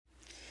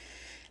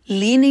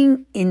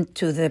Leaning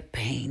into the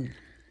pain.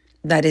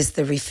 That is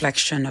the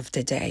reflection of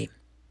the day.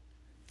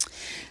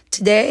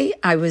 Today,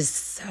 I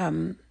was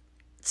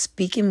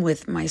speaking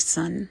with my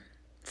son,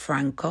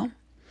 Franco.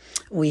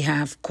 We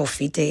have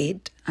coffee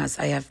date, as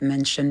I have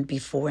mentioned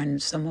before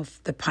in some of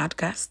the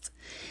podcasts.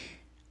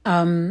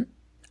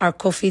 Our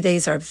coffee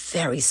days are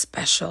very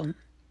special.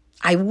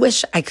 I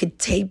wish I could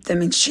tape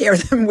them and share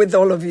them with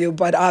all of you,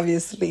 but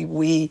obviously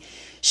we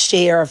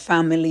share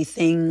family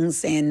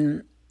things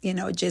and,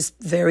 just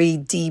very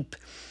deep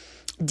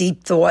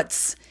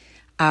thoughts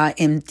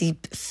and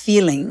deep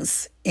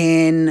feelings.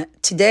 And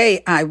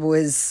today I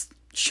was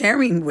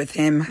sharing with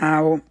him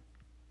how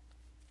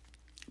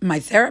my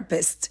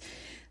therapist,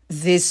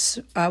 this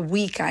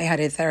week I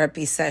had a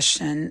therapy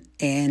session,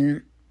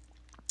 and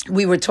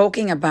we were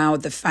talking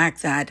about the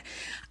fact that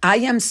I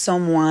am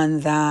someone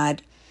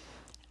that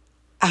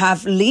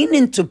have leaned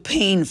into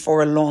pain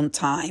for a long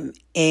time,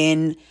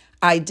 and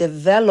I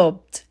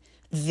developed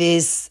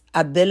this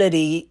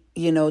ability,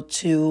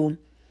 to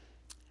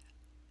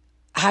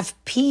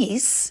have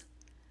peace,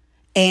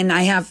 and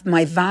I have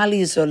my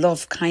values of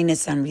love,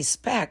 kindness, and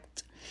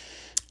respect,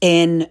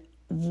 and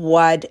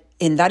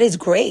that is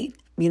great,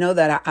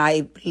 that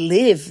I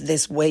live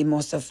this way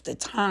most of the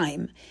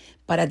time,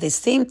 but at the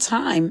same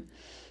time,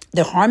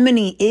 the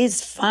harmony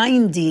is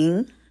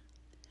finding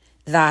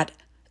that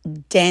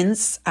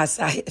dance, as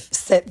I have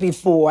said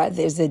before,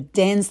 there's a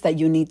dance that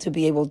you need to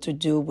be able to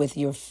do with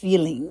your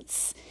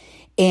feelings.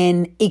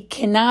 And it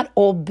cannot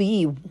all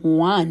be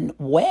one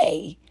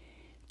way.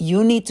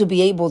 You need to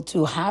be able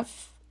to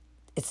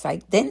it's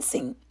like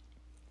dancing.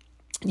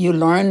 You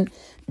learn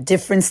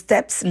different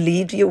steps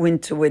lead you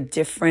into a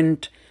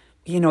different,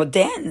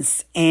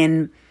 dance.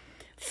 And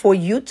for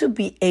you to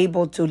be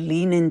able to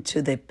lean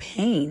into the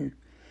pain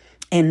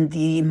and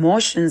the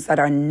emotions that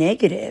are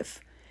negative,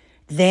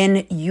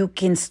 then you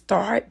can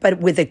start, but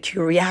with a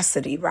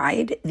curiosity,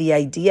 right? The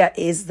idea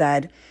is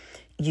that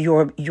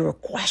you're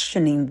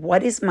questioning,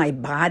 what is my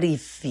body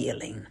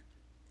feeling?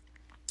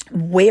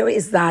 Where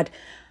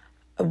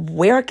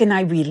can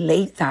I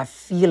relate that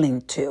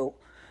feeling to?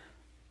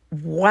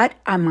 What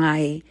am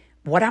I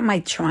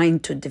trying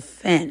to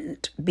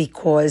defend?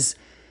 Because,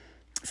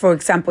 for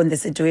example, in the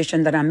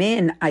situation that I'm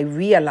in, I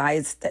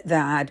realized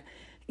that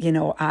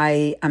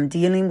I am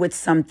dealing with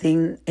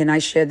something, and I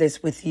share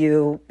this with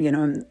you,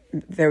 in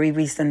very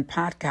recent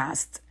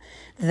podcast,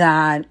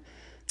 that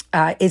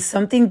it's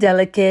something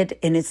delicate,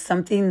 and it's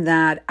something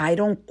that I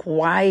don't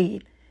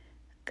quite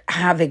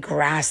have a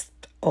grasp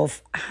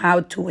of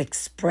how to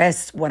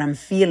express what I'm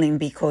feeling,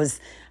 because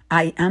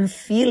I am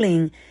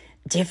feeling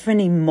different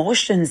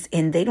emotions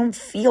and they don't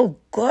feel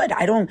good.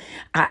 I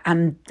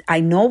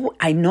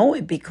know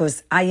it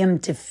because I am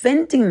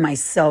defending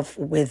myself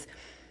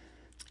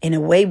in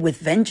a way with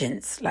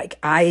vengeance. Like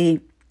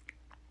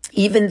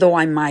even though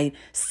I might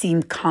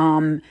seem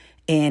calm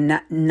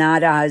and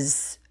not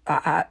as,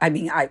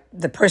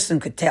 the person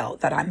could tell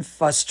that I'm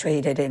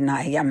frustrated and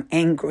I am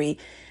angry,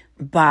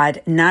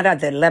 but not at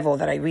the level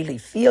that I really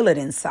feel it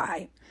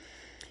inside.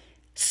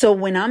 So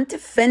when I'm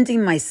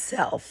defending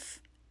myself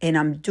and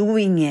I'm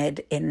doing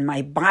it and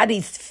my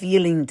body's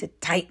feeling the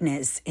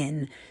tightness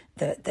and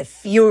the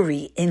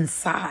fury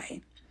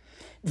inside,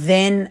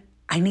 then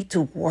I need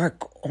to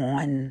work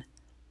on,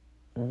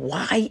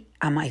 why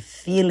am I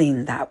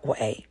feeling that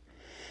way?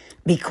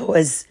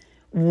 Because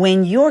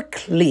when you're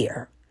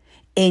clear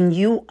and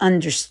you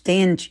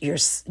understand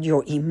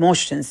your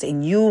emotions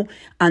and you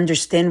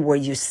understand where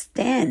you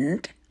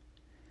stand,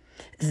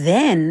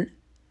 then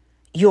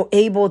you're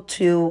able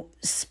to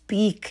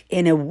speak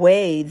in a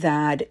way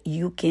that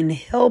you can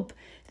help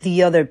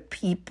the other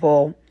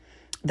people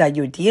that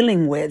you're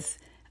dealing with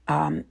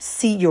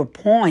see your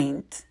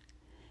point,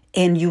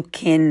 and you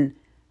can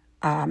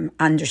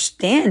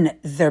understand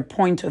their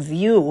point of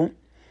view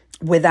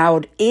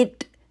without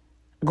it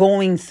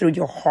going through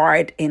your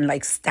heart and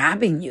like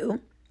stabbing you.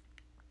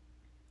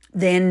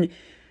 Then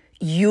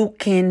you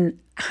can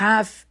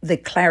have the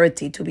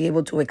clarity to be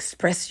able to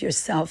express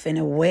yourself in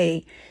a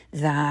way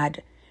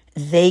that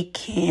they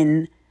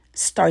can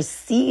start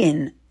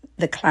seeing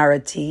the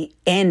clarity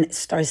and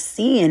start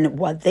seeing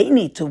what they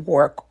need to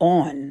work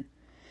on.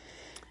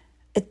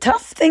 A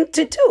tough thing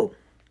to do.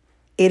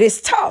 It is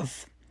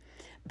tough,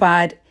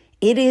 but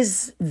it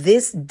is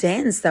this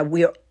dance that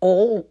we're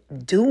all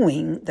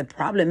doing. The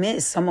problem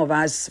is some of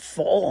us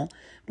fall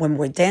when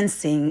we're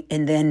dancing,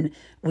 and then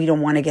we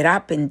don't want to get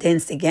up and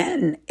dance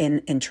again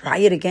and try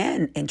it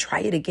again and try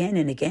it again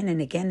and again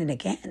and again and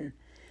again,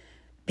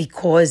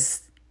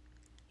 because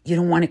you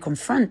don't want to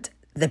confront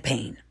the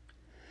pain.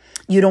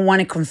 You don't want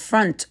to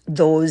confront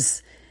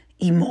those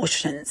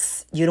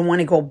emotions. You don't want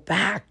to go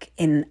back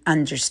and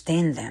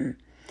understand them.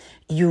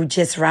 You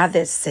just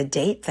rather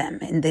sedate them.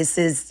 And this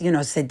is,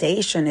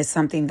 sedation is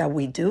something that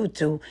we do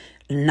to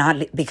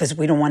not, because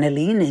we don't want to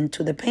lean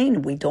into the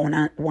pain. We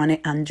don't want to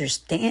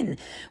understand.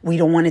 We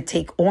don't want to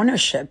take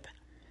ownership.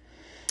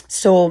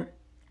 So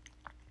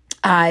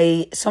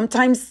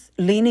sometimes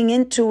leaning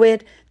into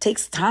it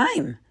takes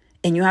time,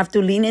 and you have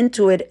to lean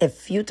into it a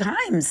few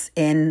times.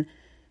 And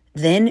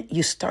then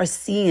you start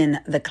seeing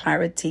the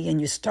clarity and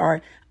you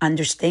start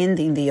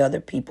understanding the other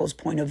people's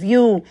point of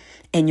view,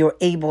 and you're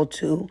able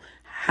to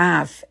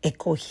have a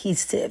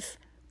cohesive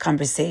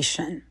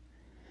conversation.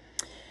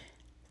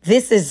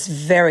 This is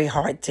very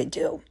hard to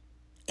do.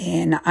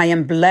 And I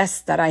am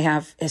blessed that I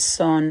have a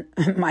son,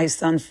 my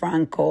son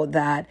Franco,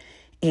 that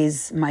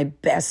is my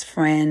best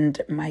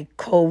friend, my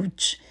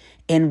coach,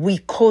 and we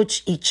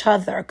coach each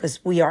other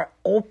because we are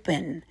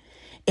open.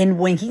 And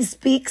when he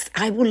speaks,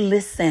 I will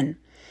listen.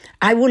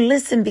 I will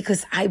listen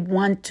because I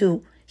want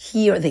to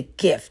hear the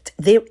gift.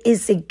 There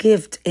is a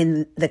gift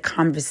in the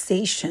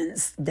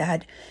conversations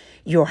that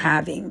you're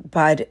having,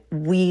 but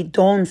we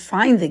don't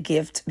find the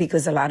gift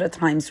because a lot of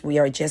times we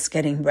are just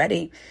getting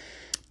ready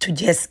to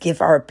just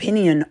give our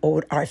opinion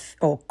or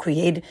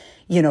create,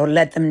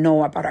 let them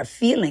know about our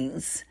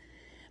feelings.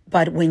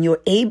 But when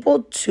you're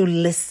able to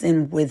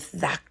listen with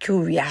that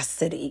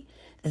curiosity,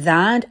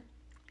 that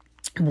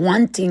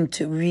wanting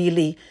to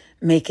really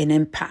make an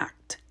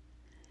impact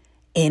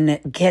and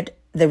get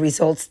the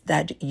results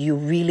that you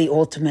really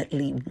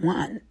ultimately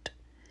want,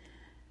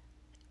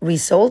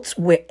 results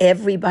where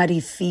everybody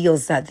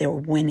feels that they're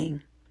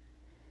winning.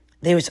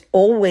 There's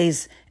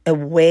always a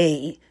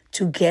way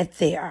to get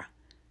there.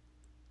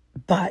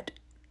 But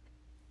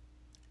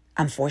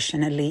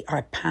unfortunately,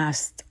 our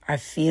past, our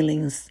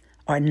feelings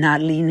are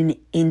not leaning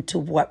into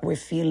what we're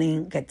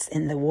feeling, gets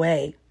in the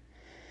way.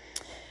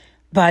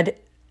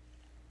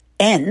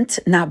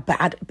 And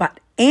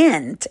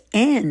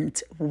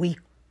we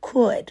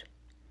could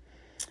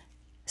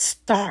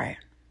start,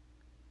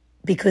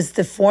 because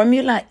the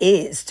formula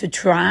is to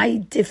try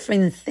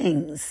different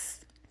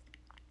things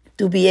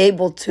to be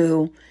able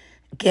to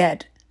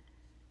get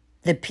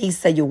the peace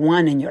that you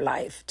want in your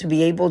life, to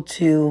be able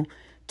to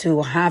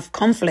have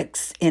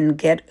conflicts and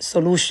get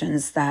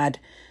solutions that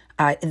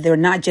they're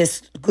not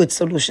just good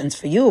solutions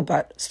for you,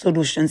 but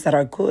solutions that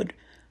are good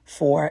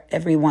for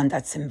everyone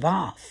that's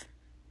involved.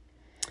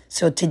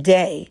 So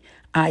today,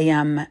 I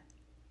am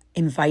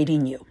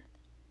inviting you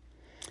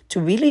to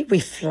really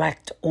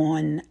reflect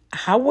on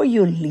how are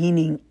you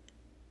leaning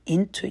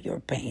into your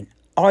pain?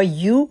 Are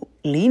you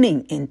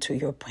leaning into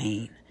your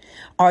pain?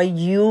 Are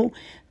you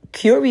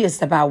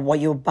curious about what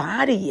your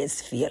body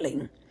is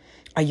feeling?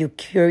 Are you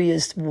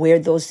curious where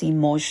those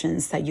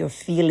emotions that you're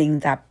feeling,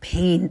 that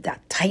pain,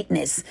 that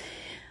tightness,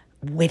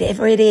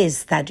 whatever it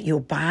is that your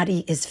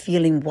body is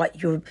feeling,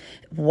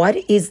 what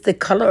is the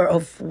color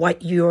of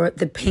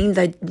the pain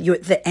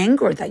the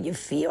anger that you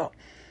feel?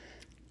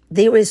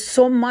 There is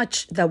so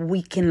much that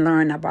we can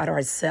learn about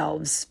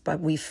ourselves, but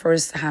we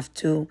first have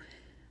to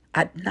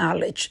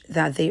acknowledge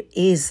that there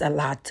is a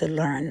lot to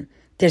learn.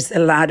 There's a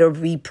lot of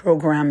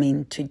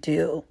reprogramming to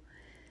do,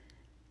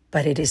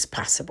 but it is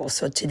possible.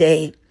 So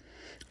today,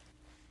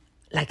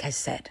 like I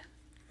said,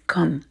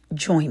 come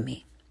join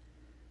me.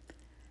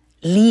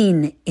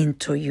 Lean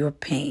into your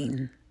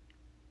pain.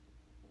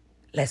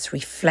 Let's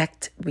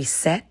reflect,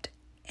 reset,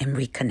 and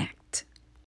reconnect.